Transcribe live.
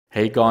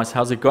Hey guys,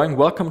 how's it going?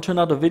 Welcome to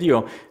another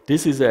video.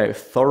 This is a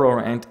thorough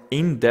and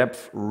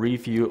in-depth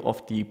review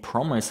of the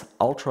Promise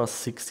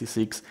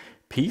Ultra66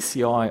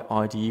 PCI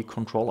IDE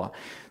controller.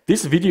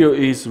 This video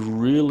is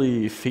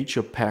really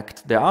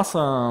feature-packed. There are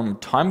some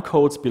time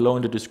codes below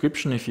in the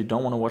description if you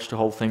don't want to watch the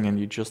whole thing and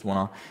you just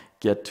want to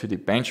get to the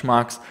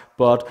benchmarks.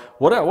 But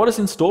what is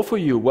in store for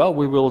you? Well,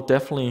 we will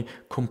definitely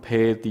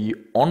compare the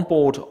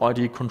onboard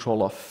IDE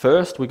controller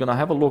first. We're going to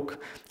have a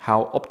look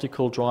how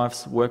optical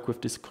drives work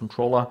with this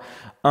controller.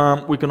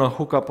 We're going to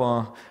hook up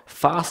a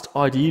fast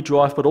IDE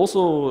drive, but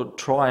also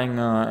trying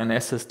an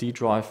SSD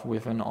drive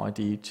with an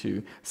IDE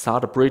to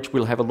SATA bridge.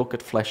 We'll have a look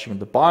at flashing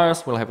the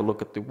BIOS. We'll have a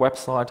look at the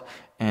website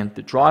and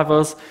the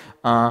drivers,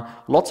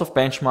 lots of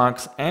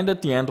benchmarks, and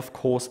at the end, of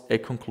course, a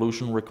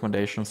conclusion,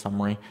 recommendation,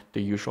 summary,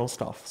 the usual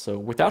stuff. So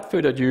without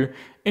further ado,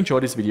 enjoy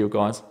this video,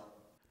 guys.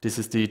 This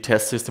is the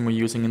test system we're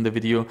using in the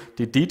video.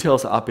 The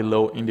details are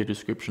below in the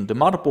description. The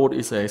motherboard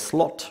is a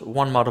slot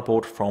 1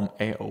 motherboard from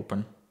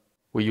AOpen.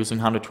 We're using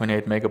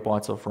 128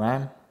 megabytes of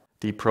RAM.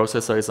 The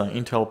processor is an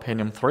Intel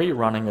Pentium 3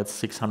 running at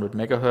 600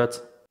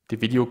 megahertz. The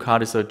video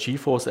card is a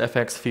GeForce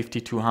FX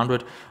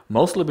 5200,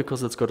 mostly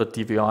because it's got a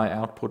DVI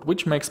output,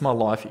 which makes my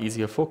life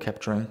easier for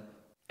capturing.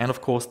 And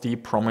of course the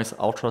Promise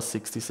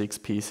Ultra66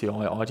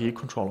 PCI IDE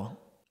controller.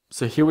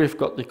 So here we've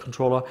got the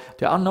controller.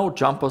 There are no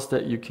jumpers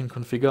that you can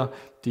configure.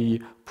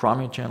 The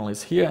primary channel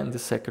is here and the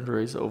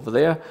secondary is over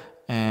there.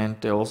 And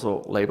they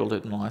also labeled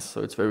it nice,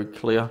 so it's very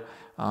clear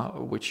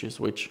which is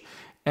which.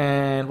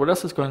 And what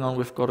else is going on?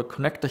 We've got a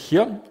connector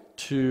here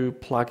to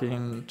plug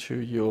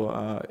into your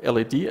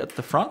LED at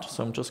the front.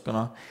 So I'm just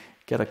gonna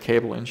get a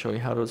cable and show you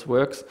how this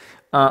works.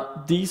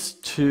 These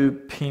two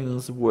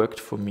pins worked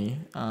for me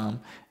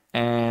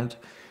and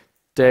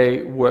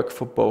they work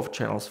for both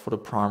channels, for the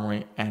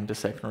primary and the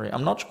secondary.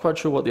 I'm not quite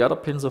sure what the other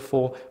pins are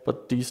for,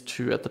 but these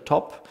two at the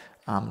top,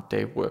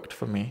 they worked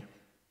for me.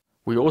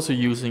 We're also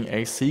using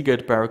a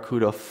Seagate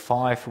Barracuda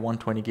 5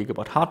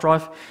 120GB hard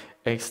drive,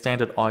 a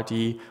standard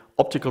IDE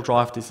optical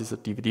drive, this is a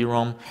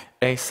DVD-ROM,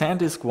 a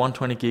SanDisk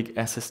 120GB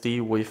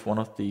SSD with one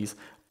of these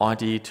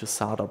IDE to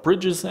SATA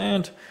bridges,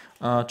 and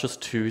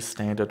just two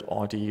standard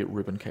IDE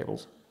ribbon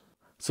cables.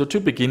 So to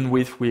begin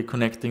with, we're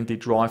connecting the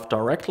drive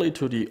directly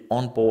to the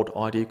onboard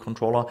IDE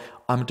controller.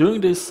 I'm doing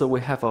this so we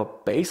have a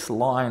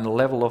baseline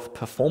level of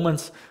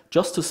performance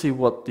just to see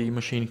what the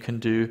machine can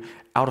do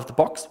out of the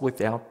box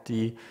without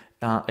the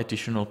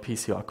additional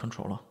PCI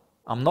controller.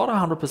 I'm not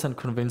 100%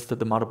 convinced that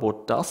the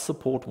motherboard does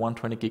support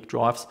 120GB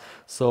drives,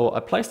 so I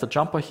placed a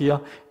jumper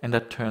here and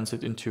that turns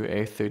it into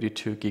a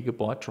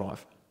 32GB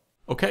drive.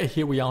 Okay,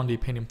 here we are on the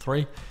Pentium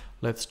 3.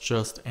 Let's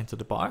just enter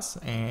the BIOS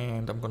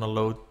and I'm gonna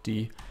load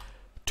the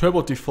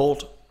turbo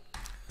default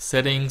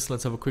settings.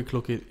 Let's have a quick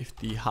look at if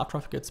the hard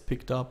drive gets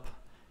picked up.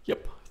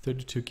 Yep,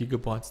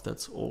 32GB,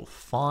 that's all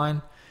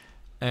fine.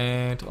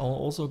 And I'm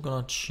also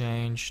gonna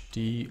change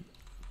the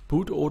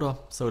boot order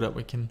so that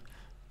we can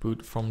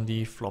boot from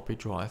the floppy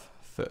drive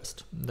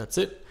first. That's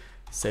it.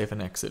 Save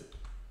and exit.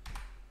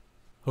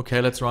 Okay,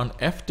 let's run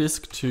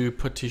fdisk to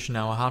partition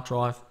our hard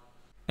drive.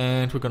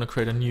 And we're going to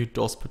create a new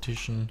DOS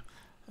partition.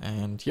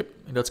 And yep,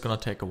 that's going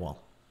to take a while.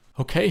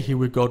 Okay, here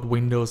we got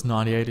Windows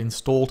 98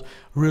 installed.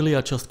 Really,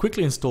 I just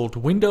quickly installed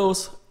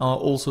Windows,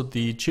 also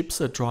the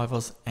chipset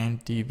drivers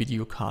and the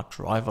video card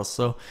drivers.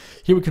 So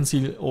here we can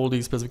see all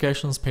these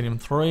specifications. Pentium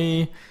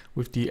 3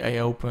 with the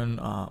AOpen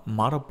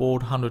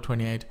motherboard,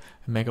 128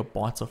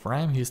 megabytes of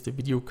RAM. Here's the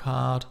video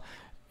card.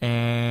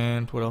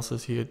 And what else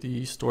is here?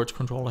 The storage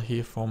controller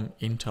here from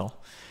Intel.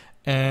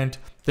 And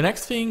the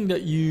next thing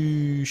that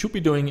you should be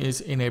doing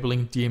is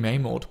enabling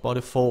DMA mode. By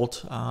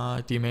default,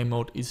 DMA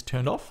mode is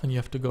turned off and you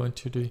have to go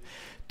into the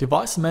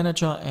device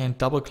manager and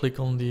double click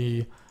on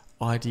the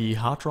IDE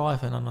hard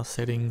drive, and under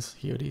settings,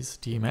 here it is,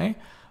 DMA.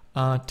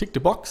 Tick the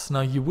box.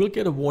 Now you will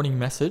get a warning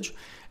message,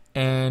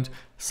 and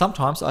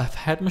sometimes I've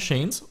had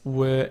machines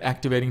where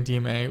activating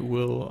DMA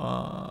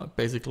will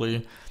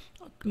basically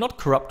not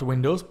corrupt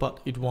Windows, but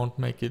it won't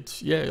make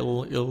it,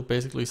 it'll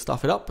basically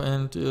stuff it up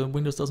and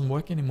Windows doesn't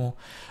work anymore.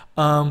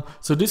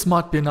 So this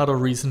might be another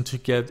reason to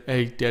get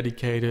a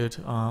dedicated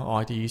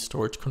IDE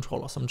storage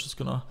controller. So I'm just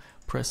gonna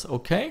press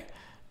OK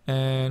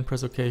and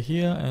press OK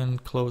here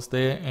and close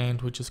there,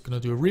 and we're just gonna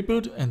do a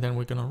reboot and then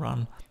we're gonna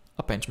run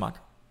a benchmark.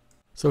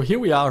 So here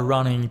we are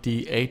running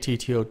the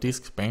ATTO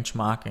disk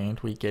benchmark and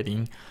we're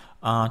getting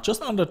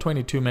just under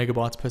 22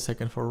 megabytes per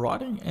second for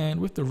writing, and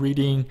with the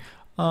reading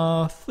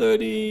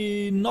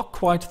 30, not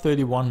quite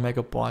 31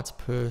 megabytes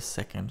per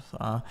second.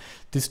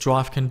 This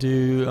drive can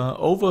do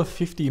over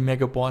 50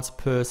 megabytes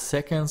per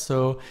second,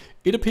 so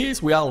it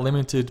appears we are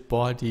limited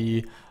by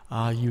the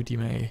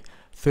UDMA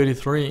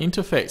 33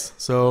 interface.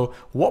 So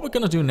what we're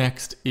going to do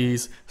next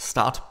is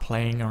start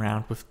playing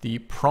around with the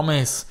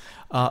Promise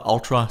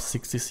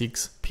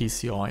Ultra66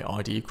 PCI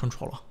IDE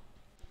controller.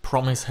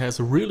 Promise has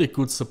really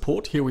good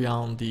support. Here we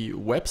are on the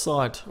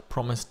website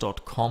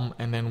promise.com,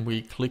 and then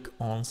we click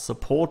on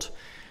support,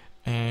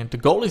 and the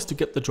goal is to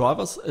get the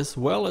drivers as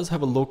well as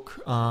have a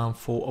look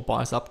for a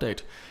BIOS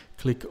update.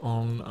 Click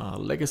on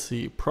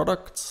legacy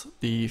products.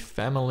 The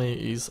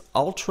family is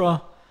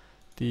Ultra.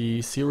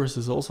 The series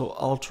is also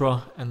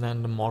Ultra, and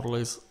then the model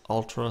is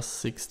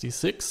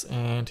Ultra66,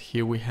 and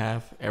here we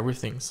have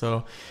everything.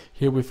 So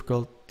here we've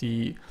got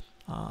the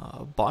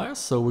BIOS,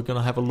 so we're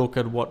gonna have a look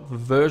at what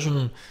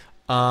version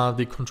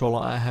the controller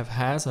I have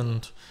has,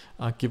 and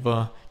give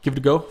it a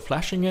go,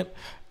 flashing it.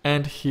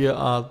 And here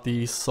are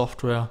the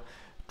software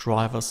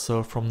drivers,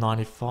 so from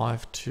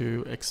 95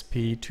 to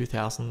XP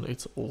 2000,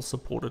 it's all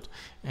supported.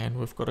 And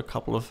we've got a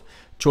couple of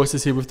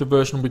choices here with the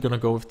version. We're gonna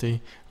go with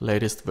the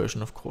latest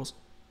version, of course.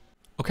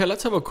 Okay,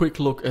 let's have a quick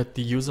look at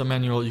the user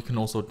manual. You can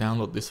also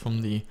download this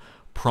from the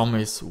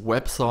Promise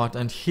website,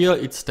 and here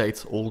it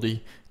states all the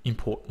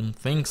important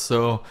things.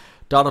 So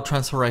data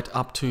transfer rate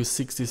up to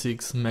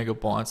 66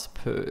 megabytes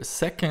per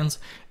second,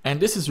 and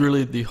this is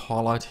really the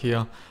highlight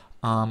here.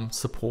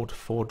 Support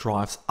for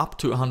drives up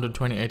to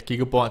 128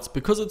 gigabytes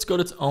because it's got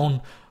its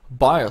own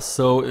BIOS.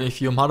 So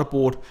if your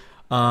motherboard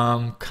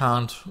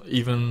can't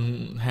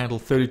even handle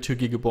 32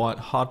 gigabyte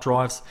hard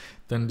drives,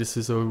 then this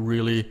is a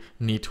really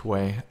neat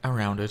way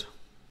around it.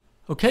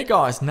 Okay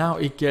guys, now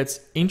it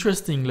gets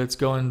interesting. Let's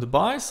go in the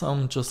BIOS.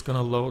 I'm just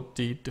gonna load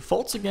the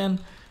defaults again,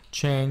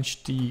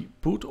 change the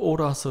boot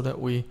order so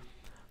that we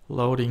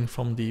loading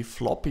from the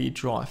floppy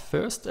drive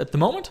first. At the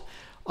moment,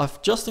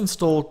 I've just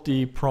installed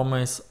the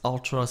Promise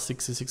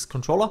Ultra66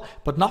 controller,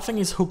 but nothing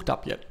is hooked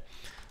up yet.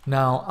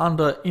 Now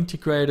under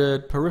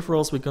integrated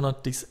peripherals, we're gonna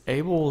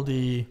disable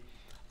the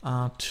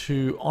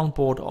two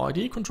onboard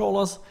IDE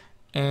controllers,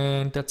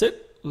 and that's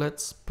it.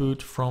 Let's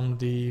boot from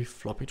the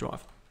floppy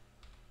drive.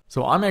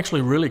 So I'm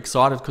actually really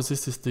excited because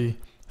this is the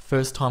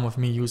first time of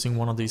me using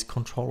one of these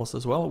controllers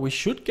as well. We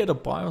should get a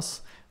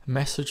BIOS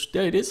message.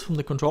 There it is from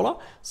the controller.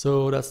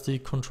 So that's the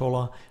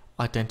controller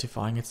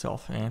identifying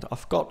itself. And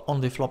I've got on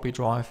the floppy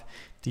drive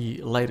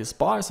the latest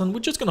BIOS, and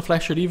we're just going to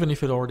flash it even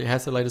if it already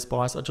has the latest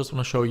BIOS. I just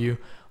want to show you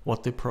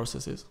what the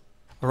process is.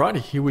 Alrighty,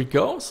 here we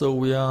go. So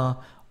we are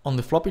on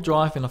the floppy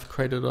drive, and I've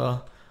created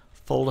a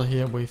folder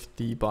here with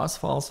the BIOS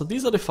files. So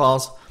these are the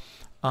files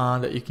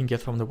that you can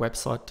get from the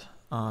website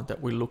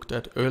that we looked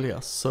at earlier.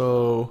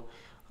 So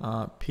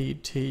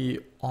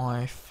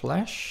PTI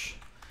flash.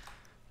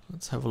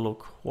 Let's have a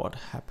look what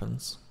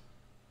happens.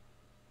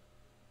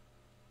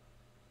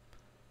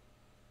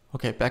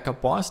 Okay,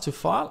 backup BIOS to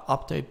file,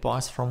 update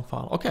BIOS from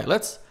file. Okay,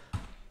 let's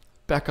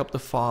back up the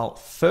file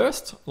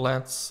first.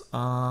 Let's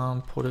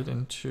put it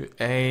into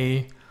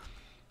a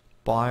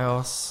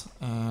BIOS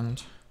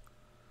and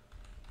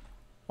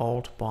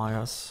old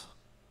BIOS.rom.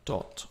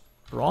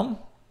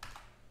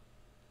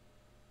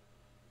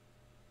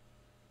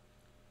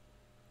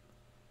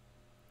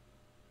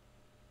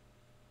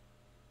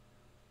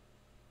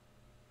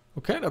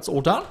 Okay, that's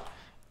all done.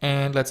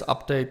 And let's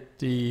update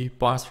the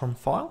BIOS from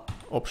file,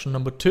 option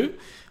number 2.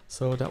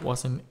 So that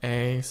was in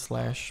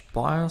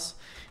a/BIOS.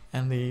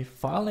 And the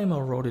file name, I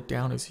wrote it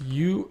down, is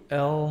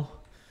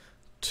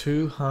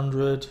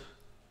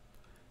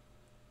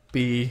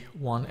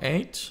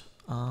ul200b18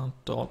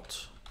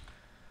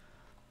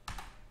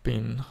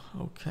 .bin.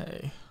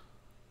 Okay.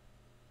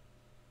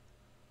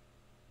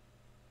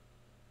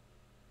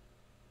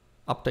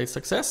 Update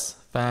success.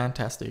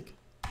 Fantastic.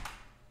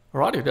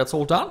 Alrighty, that's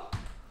all done.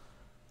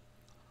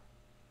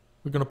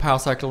 We're going to power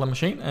cycle the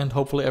machine and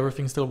hopefully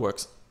everything still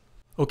works.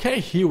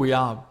 Okay, here we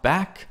are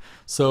back.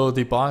 So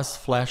the BIOS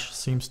flash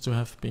seems to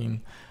have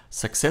been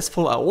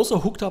successful. I also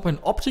hooked up an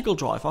optical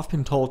drive. I've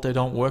been told they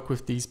don't work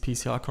with these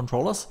PCI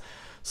controllers.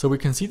 So we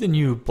can see the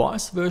new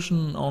BIOS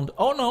version on,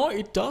 oh no,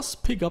 it does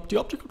pick up the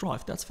optical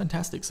drive. That's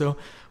fantastic. So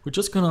we're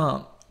just going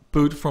to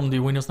boot from the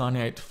Windows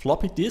 98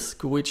 floppy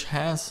disk, which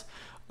has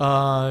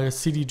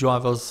CD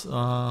drivers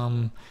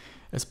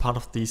as part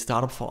of the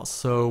startup files.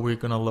 So we're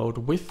gonna load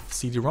with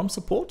CD-ROM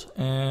support,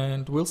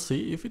 and we'll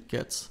see if it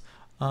gets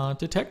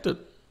detected.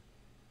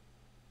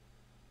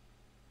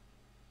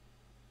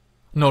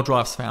 No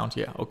drives found.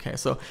 Yeah, okay,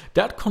 so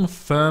that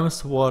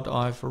confirms what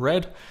I've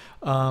read,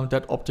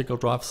 that optical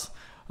drives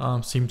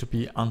seem to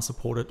be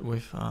unsupported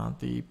with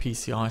the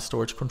PCI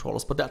storage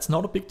controllers, but that's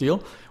not a big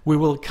deal. We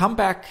will come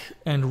back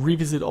and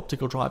revisit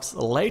optical drives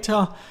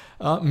later.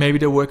 Maybe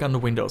they work under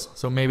Windows,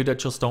 so maybe they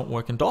just don't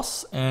work in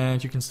DOS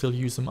and you can still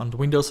use them under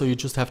Windows. So you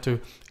just have to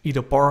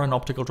either borrow an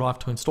optical drive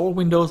to install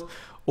Windows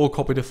or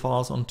copy the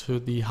files onto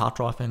the hard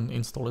drive and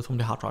install it from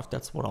the hard drive.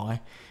 That's what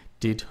I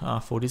did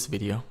for this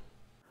video.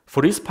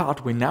 For this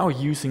part, we're now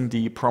using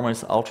the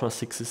Promise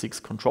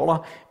Ultra66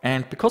 controller,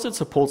 and because it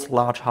supports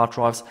large hard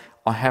drives,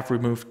 I have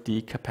removed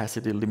the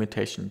capacity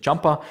limitation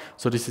jumper.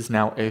 So this is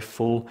now a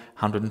full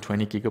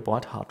 120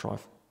 gigabyte hard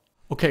drive.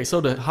 Okay,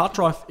 so the hard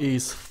drive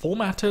is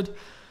formatted.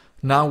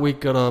 Now we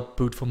gotta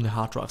boot from the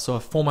hard drive. So I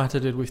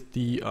formatted it with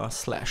the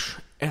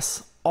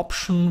 /S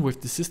option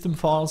with the system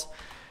files.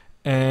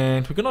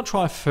 And we're gonna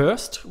try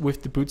first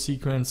with the boot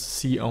sequence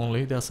C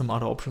only. There's some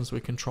other options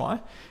we can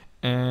try.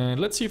 And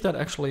let's see if that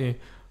actually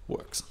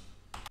works.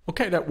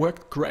 Okay, that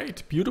worked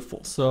great,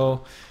 beautiful.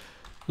 So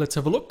let's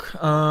have a look.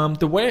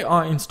 The way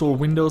I install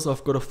Windows,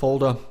 I've got a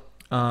folder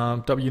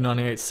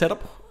W98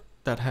 setup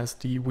that has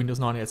the Windows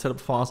 98 setup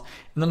files.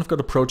 And then I've got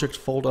a project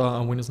folder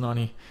on Windows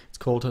 90. It's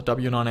called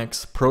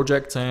W9X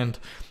projects, and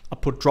I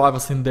put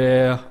drivers in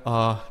there,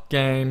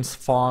 games,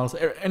 files,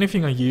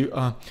 anything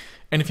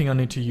I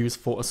need to use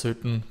for a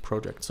certain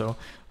project. So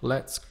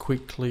let's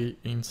quickly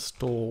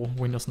install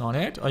Windows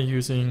 98. I'm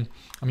using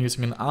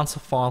an answer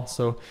file,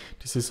 so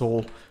this is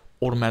all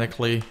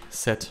automatically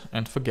set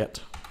and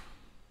forget.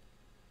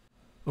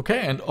 Okay,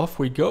 and off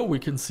we go. We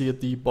can see at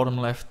the bottom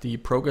left the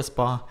progress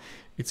bar.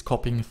 It's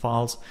copying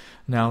files.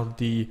 Now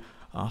the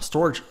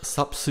storage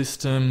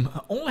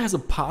subsystem only has a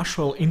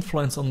partial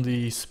influence on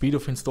the speed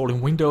of installing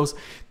Windows.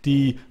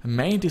 The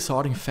main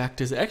deciding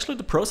factor is actually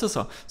the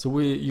processor. So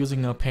we're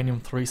using a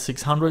Pentium 3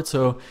 600,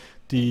 so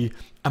the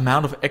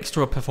amount of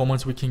extra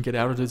performance we can get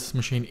out of this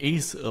machine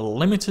is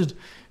limited.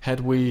 Had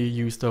we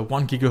used a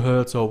 1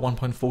 GHz or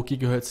 1.4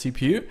 GHz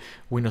CPU,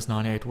 Windows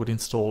 98 would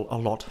install a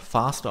lot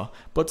faster.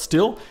 But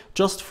still,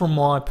 just from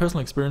my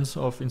personal experience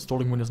of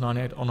installing Windows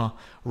 98 on a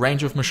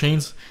range of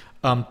machines,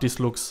 this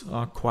looks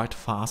quite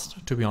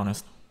fast, to be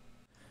honest.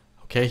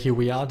 Okay, here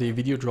we are. The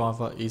video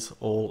driver is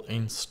all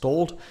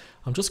installed.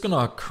 I'm just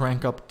gonna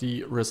crank up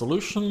the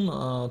resolution.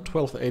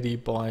 1280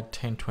 by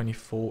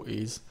 1024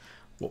 is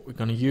what we're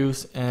gonna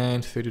use,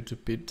 and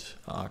 32-bit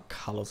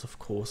colors, of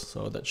course.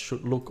 So that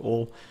should look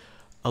all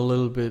a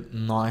little bit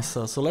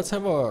nicer. So let's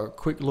have a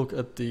quick look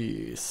at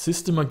the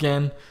system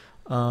again,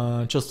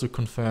 just to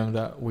confirm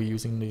that we're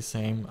using the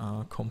same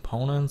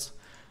components.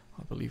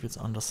 I believe it's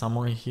under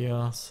summary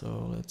here,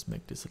 so let's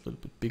make this a little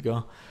bit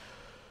bigger.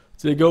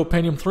 So there you go,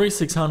 Pentium 3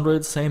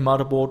 600, same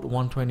motherboard,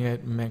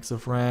 128 megs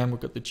of RAM. We've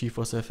got the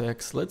GeForce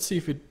FX. Let's see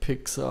if it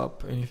picks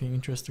up anything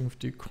interesting with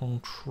the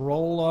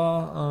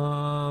controller.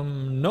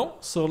 No,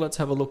 so let's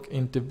have a look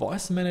in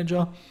Device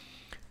Manager.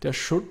 There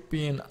should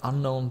be an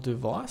unknown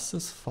device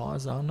as far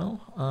as I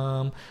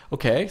know.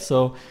 Okay,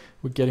 so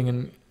we're getting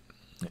an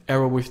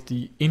error with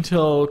the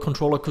Intel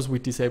controller because we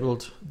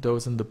disabled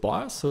those in the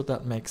BIOS, so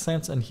that makes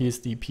sense. And here's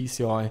the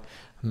PCI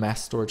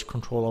mass storage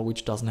controller,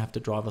 which doesn't have the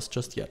drivers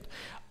just yet.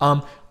 I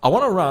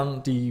want to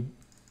run the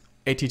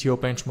ATTO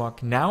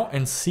benchmark now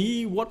and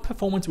see what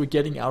performance we're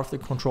getting out of the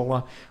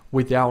controller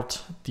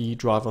without the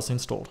drivers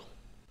installed.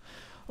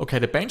 Okay,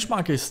 the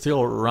benchmark is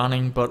still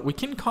running, but we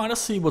can kind of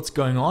see what's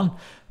going on.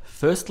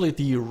 Firstly,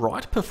 the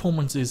write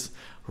performance is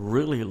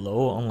really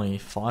low, only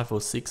 5 or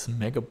 6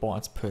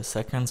 megabytes per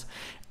second,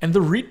 and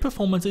the read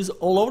performance is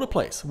all over the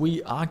place.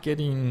 We are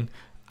getting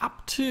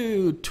up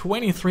to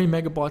 23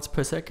 megabytes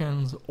per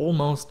second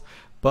almost,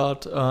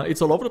 but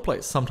it's all over the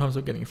place. Sometimes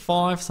we're getting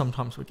 5,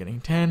 sometimes we're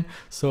getting 10.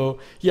 So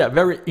yeah,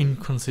 very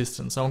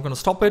inconsistent. So I'm going to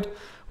stop it.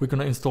 We're going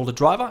to install the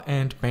driver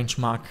and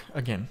benchmark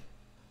again.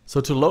 So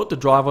to load the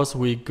drivers,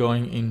 we're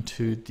going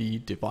into the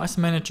Device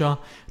Manager,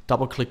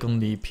 double click on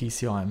the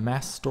PCI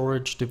mass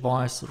storage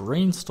device,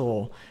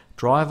 reinstall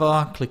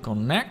driver, click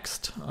on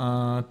next,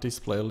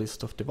 display a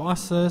list of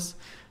devices,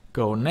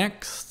 go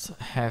next,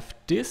 have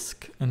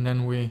disk, and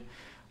then we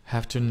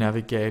have to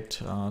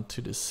navigate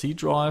to the C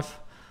drive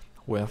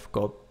where I've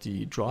got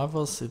the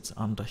drivers. It's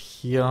under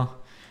here,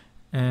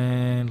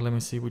 and let me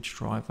see which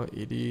driver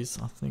it is.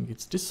 I think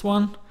it's this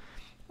one,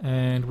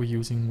 and we're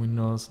using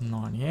Windows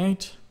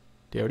 98.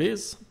 There it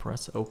is.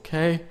 Press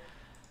OK.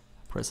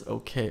 Press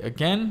OK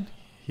again.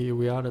 Here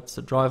we are. That's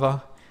the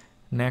driver.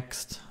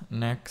 Next,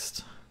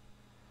 next,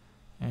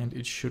 and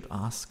it should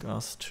ask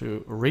us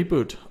to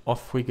reboot.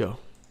 Off we go.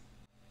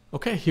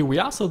 Okay, here we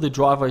are. So the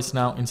driver is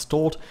now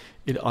installed.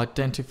 It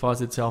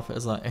identifies itself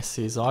as a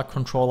SCSI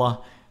controller.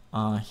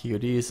 Here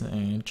it is,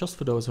 and just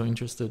for those who are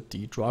interested,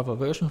 the driver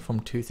version from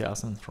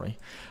 2003.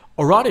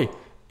 Alrighty,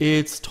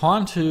 it's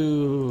time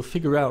to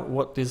figure out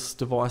what this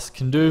device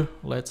can do.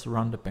 Let's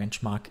run the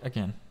benchmark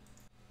again.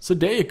 So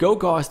there you go,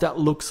 guys, that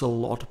looks a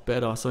lot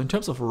better. So in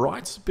terms of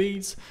write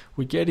speeds,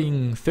 we're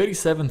getting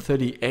 37,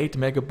 38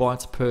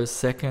 megabytes per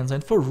second.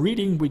 And for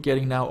reading, we're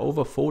getting now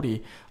over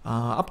 40,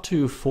 up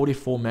to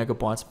 44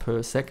 megabytes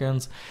per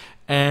second.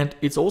 And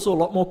it's also a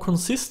lot more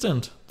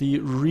consistent. The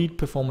read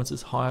performance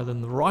is higher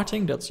than the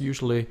writing. That's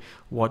usually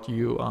what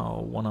you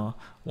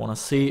wanna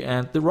see.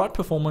 And the write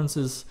performance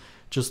is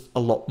just a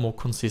lot more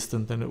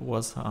consistent than it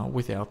was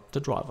without the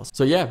drivers.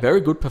 So yeah,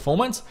 very good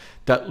performance.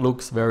 That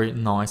looks very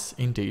nice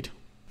indeed.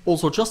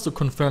 Also, just to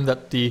confirm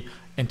that the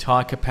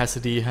entire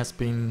capacity has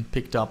been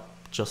picked up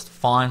just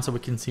fine, so we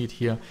can see it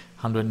here,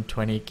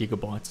 120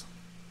 gigabytes.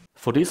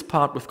 For this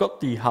part, we've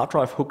got the hard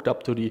drive hooked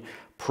up to the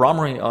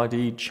primary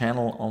IDE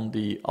channel on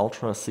the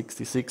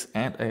Ultra66,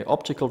 and an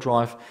optical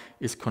drive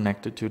is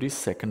connected to the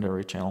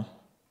secondary channel.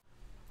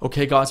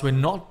 Okay guys, we're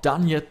not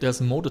done yet, there's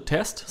more to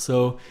test.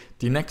 So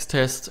the next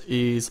test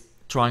is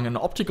trying an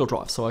optical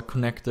drive. So I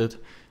connected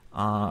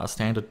a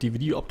standard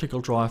DVD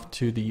optical drive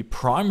to the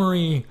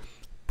primary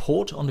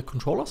port on the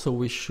controller, so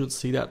we should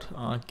see that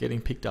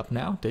getting picked up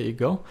now. There you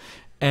go.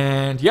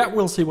 And yeah,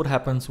 we'll see what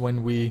happens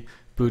when we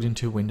boot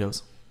into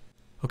Windows.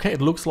 Okay,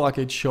 it looks like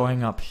it's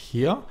showing up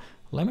here.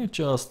 Let me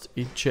just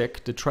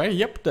eject the tray.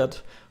 Yep,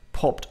 that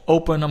popped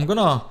open. I'm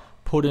gonna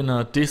put in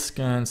a disk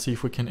and see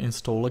if we can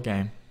install a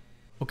game.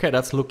 Okay,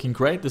 that's looking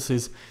great. This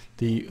is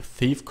the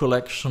Thief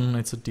Collection.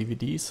 It's a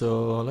DVD,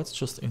 so let's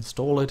just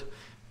install it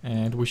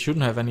and we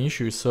shouldn't have any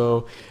issues.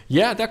 So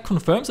yeah, that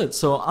confirms it.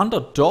 So under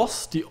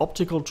DOS, the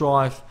optical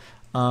drive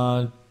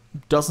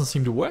doesn't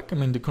seem to work. I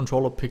mean, the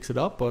controller picks it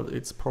up, but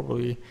it's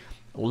probably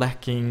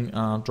lacking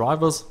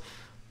drivers.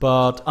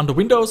 But under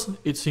Windows,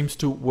 it seems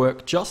to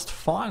work just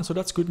fine. So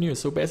that's good news.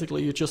 So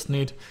basically, you just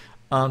need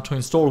to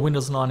install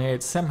Windows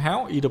 98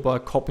 somehow, either by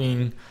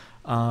copying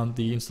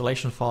the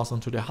installation files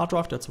onto the hard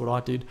drive, that's what I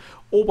did,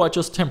 or by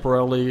just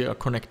temporarily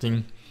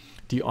connecting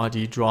the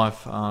IDE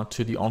drive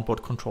to the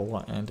onboard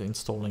controller and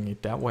installing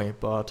it that way.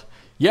 But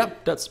yeah,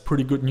 that's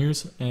pretty good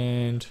news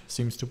and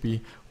seems to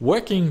be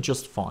working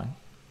just fine.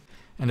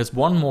 And there's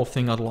one more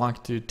thing I'd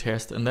like to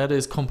test, and that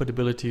is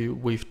compatibility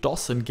with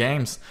DOS and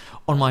games.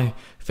 On my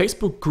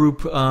Facebook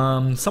group,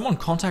 someone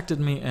contacted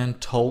me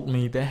and told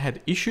me they had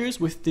issues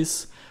with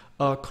this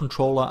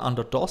controller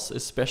under DOS,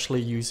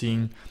 especially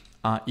using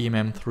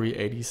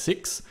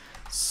EMM386.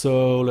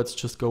 So let's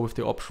just go with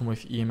the option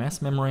with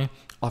EMS memory.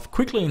 I've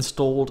quickly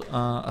installed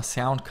a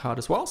sound card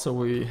as well, so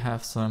we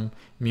have some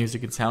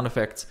music and sound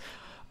effects.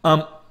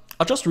 I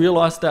just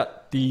realized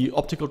that the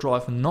optical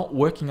drive not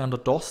working under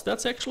DOS,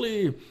 that's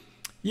actually,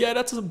 yeah,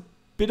 that's a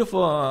bit of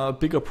a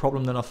bigger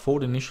problem than I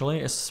thought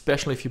initially,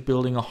 especially if you're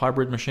building a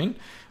hybrid machine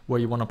where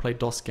you want to play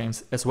DOS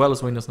games as well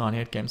as Windows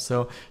 98 games.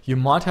 So you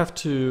might have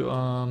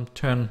to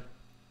turn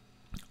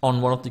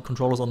on one of the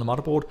controllers on the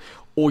motherboard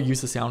or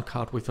use a sound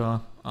card with a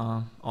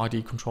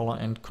IDE controller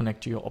and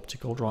connect to your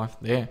optical drive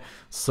there.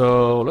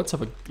 So let's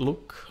have a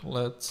look.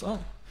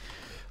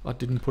 I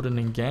didn't put it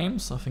in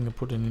games. I think I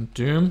put it in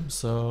Doom.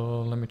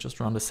 So let me just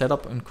run the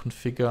setup and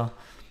configure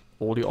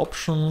all the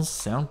options,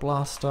 Sound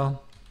Blaster.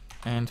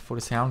 And for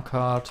the sound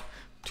card,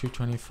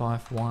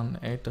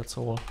 225.1.8, that's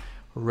all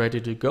ready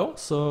to go.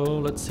 So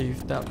let's see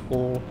if that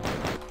all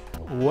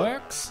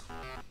works.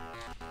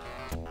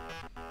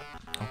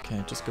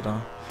 Okay, just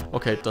gotta,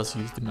 okay, it does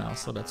use the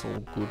mouse, so that's all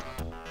good.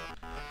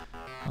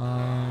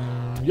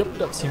 Yep,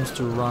 that seems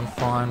to run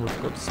fine.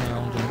 We've got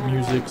sound and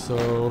music,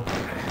 so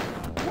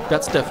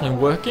that's definitely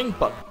working,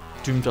 but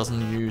Doom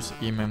doesn't use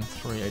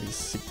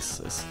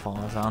EMM386 as far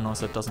as I know,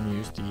 so it doesn't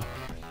use the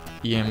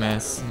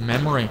EMS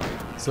memory.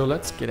 So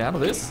let's get out of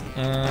this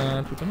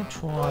and we're gonna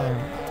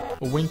try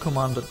Wing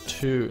Commander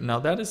 2. Now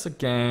that is a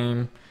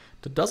game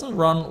that doesn't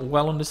run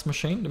well on this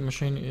machine. The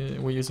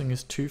machine we're using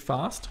is too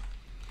fast,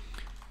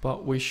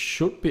 but we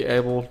should be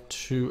able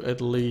to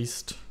at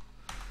least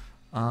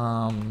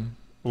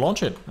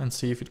launch it and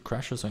see if it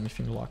crashes or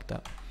anything like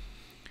that.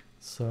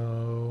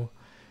 So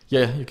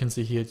yeah, you can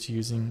see here it's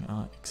using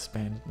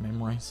expanded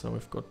memory. So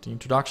we've got the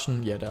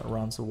introduction. Yeah, that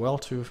runs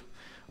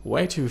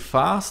way too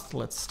fast.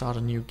 Let's start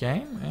a new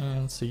game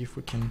and see if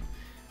we can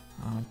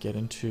get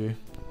into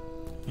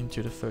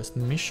the first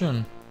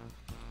mission.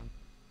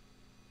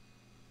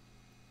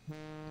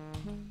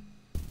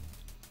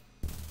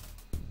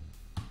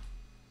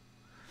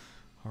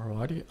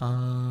 Alrighty,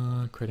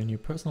 create a new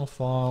personal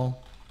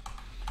file.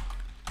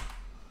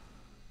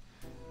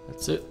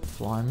 That's it,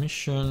 fly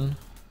mission.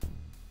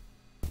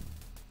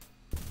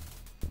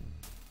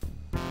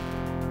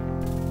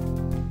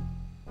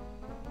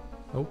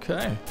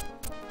 Okay.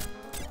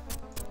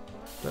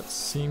 That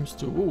seems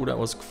to, ooh, that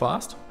was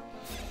fast.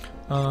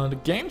 The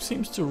game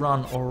seems to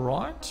run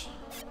alright.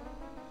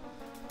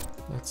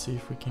 Let's see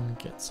if we can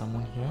get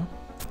someone here.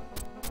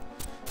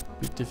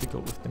 A bit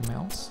difficult with the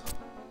mouse.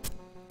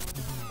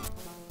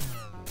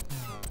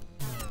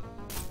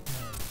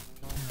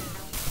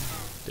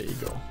 There you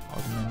go.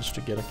 I managed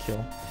to get a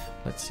kill.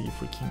 Let's see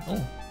if we can,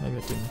 oh, maybe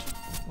I didn't.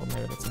 Or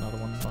maybe that's another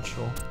one, I'm not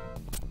sure.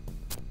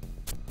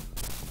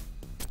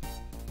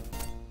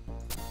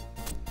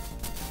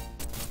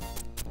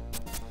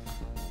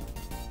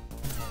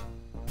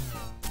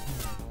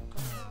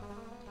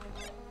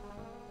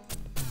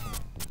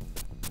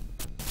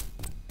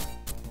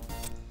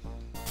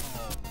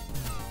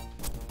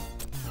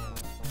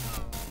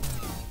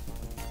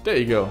 There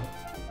you go.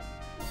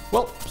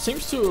 Well,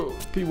 seems to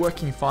be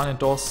working fine in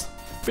DOS.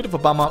 Bit of a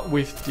bummer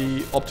with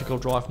the optical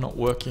drive not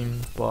working,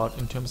 but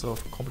in terms of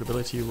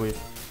compatibility with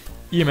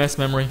EMS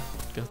memory,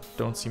 there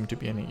don't seem to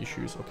be any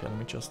issues. Okay, let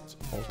me just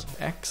Alt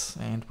X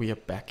and we are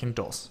back in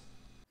DOS.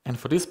 And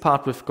for this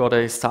part, we've got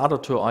a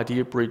SATA to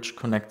IDE bridge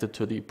connected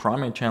to the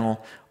primary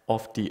channel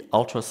of the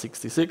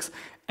Ultra66,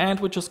 and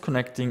we're just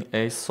connecting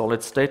a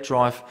solid state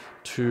drive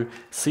to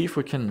see if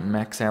we can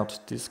max out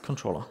this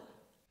controller.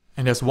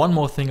 And there's one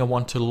more thing I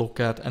want to look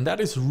at, and that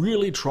is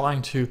really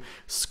trying to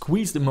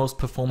squeeze the most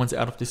performance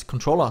out of this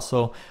controller.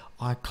 So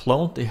I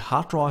cloned the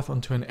hard drive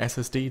onto an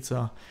SSD. It's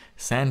a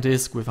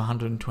SanDisk with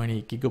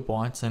 120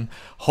 gigabytes, and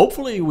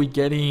hopefully we're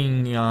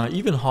getting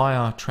even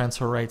higher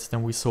transfer rates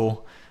than we saw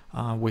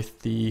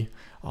with the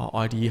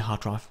IDE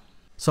hard drive.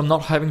 So I'm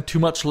not having too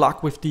much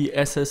luck with the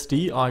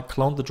SSD. I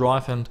cloned the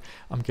drive and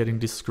I'm getting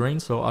this screen.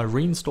 So I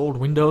reinstalled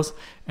Windows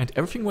and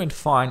everything went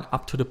fine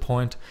up to the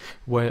point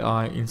where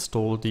I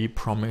installed the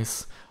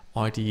Promise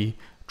IDE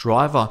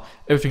driver.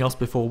 Everything else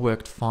before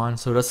worked fine.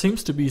 So there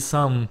seems to be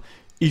some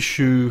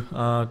issue.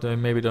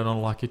 Maybe they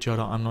don't like each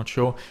other, I'm not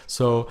sure.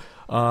 So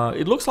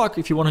it looks like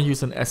if you want to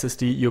use an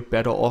SSD, you're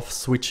better off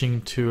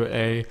switching to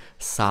a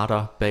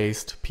SATA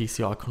based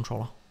PCI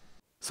controller.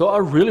 So I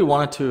really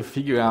wanted to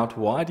figure out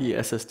why the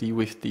SSD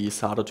with the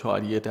SATA to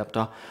IDE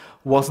adapter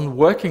wasn't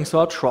working. So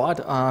I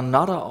tried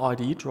another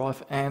IDE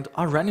drive and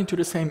I ran into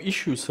the same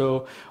issue.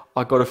 So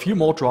I got a few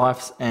more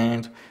drives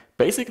and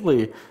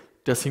basically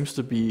there seems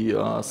to be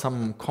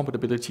some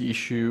compatibility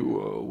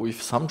issue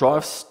with some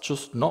drives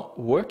just not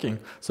working.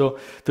 So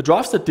the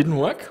drives that didn't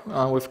work,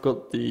 we've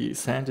got the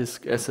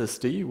SanDisk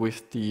SSD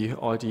with the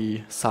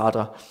IDE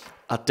SATA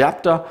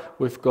adapter.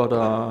 We've got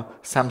a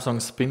Samsung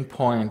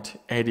SpinPoint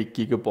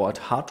 80GB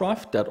hard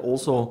drive that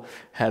also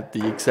had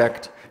the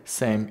exact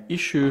same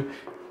issue,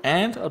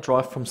 and a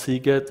drive from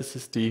Seagate. This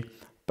is the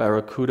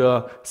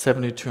Barracuda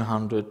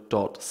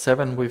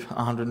 7200.7 with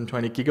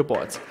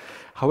 120GB.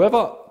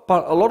 However,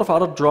 but a lot of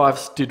other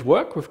drives did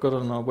work. We've got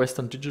a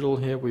Western Digital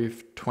here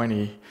with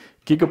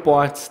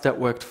 20GB that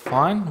worked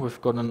fine.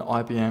 We've got an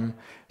IBM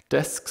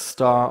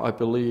DeskStar, I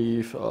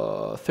believe,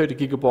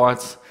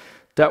 30GB.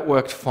 That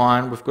worked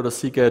fine. We've got a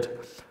Seagate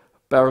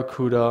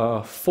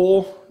Barracuda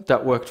 4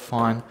 that worked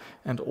fine,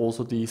 and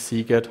also the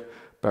Seagate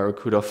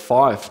Barracuda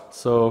 5.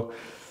 So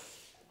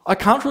I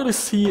can't really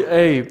see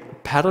a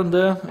pattern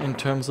there in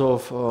terms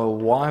of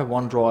why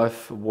one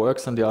drive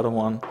works and the other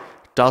one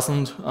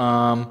doesn't.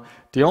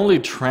 The only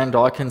trend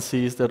I can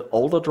see is that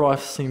older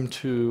drives seem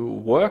to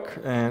work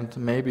and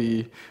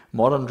maybe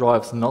modern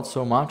drives not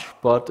so much,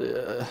 but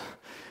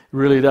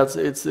really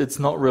it's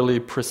not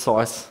really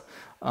precise.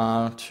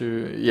 I'm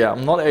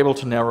not able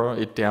to narrow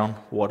it down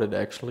what it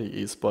actually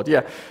is, but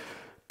yeah,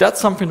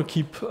 that's something to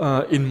keep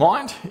in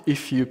mind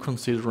if you're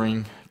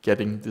considering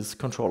getting this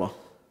controller.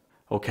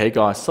 Okay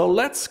guys, so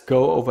let's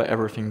go over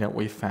everything that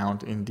we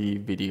found in the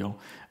video.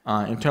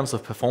 In terms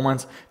of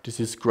performance, this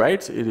is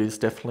great. It is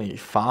definitely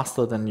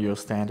faster than your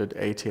standard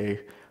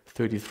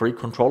ATA33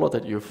 controller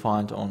that you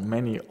find on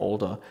many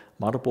older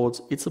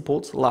motherboards. It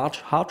supports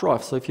large hard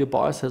drives, so if your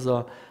BIOS has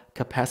a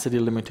capacity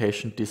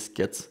limitation, this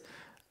gets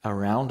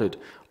around it.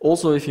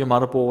 Also, if your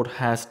motherboard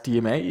has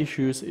DMA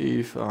issues,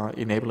 if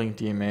enabling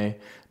DMA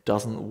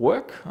doesn't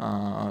work,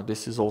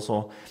 this is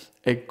also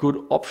a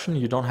good option.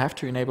 You don't have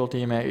to enable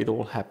DMA, it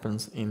all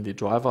happens in the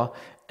driver.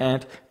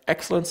 And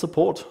excellent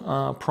support.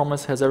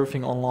 Promise has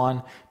everything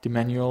online, the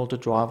manual, the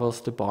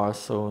drivers, the BIOS,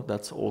 so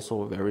that's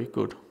also very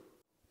good.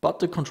 But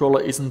the controller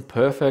isn't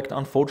perfect.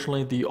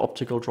 Unfortunately, the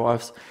optical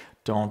drives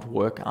don't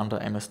work under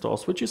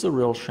MS-DOS, which is a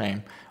real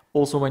shame.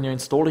 Also, when you're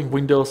installing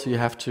Windows, you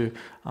have to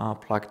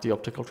plug the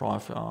optical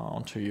drive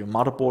onto your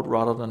motherboard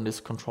rather than this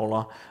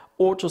controller,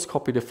 or just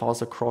copy the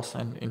files across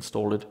and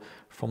install it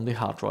from the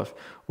hard drive.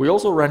 We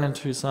also ran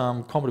into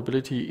some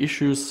compatibility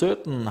issues.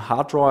 Certain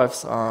hard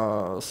drives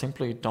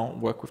simply don't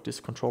work with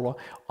this controller.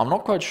 I'm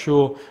not quite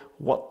sure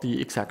what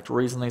the exact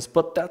reason is,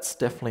 but that's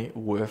definitely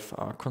worth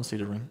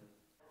considering.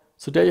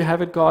 So there you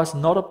have it guys,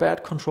 not a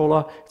bad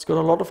controller. It's got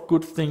a lot of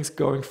good things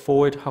going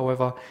for it.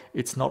 However,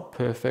 it's not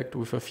perfect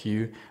with a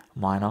few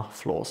minor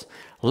flaws.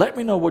 Let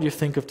me know what you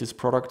think of this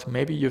product.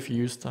 Maybe you've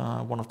used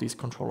one of these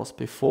controllers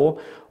before.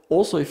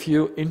 Also, if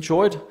you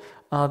enjoyed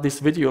this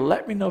video,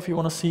 let me know if you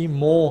want to see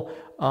more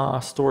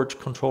storage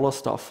controller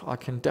stuff. I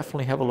can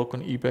definitely have a look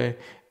on eBay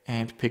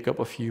and pick up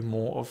a few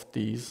more of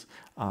these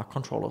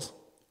controllers.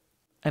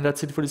 And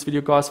that's it for this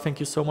video guys. Thank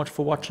you so much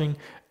for watching.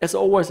 As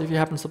always, if you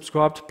haven't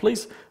subscribed,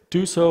 please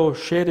do so.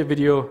 Share the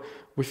video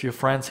with your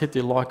friends, hit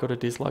the like or the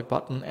dislike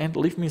button, and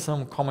leave me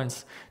some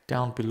comments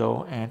down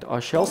below, and I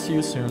shall see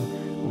you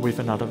soon with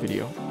another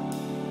video.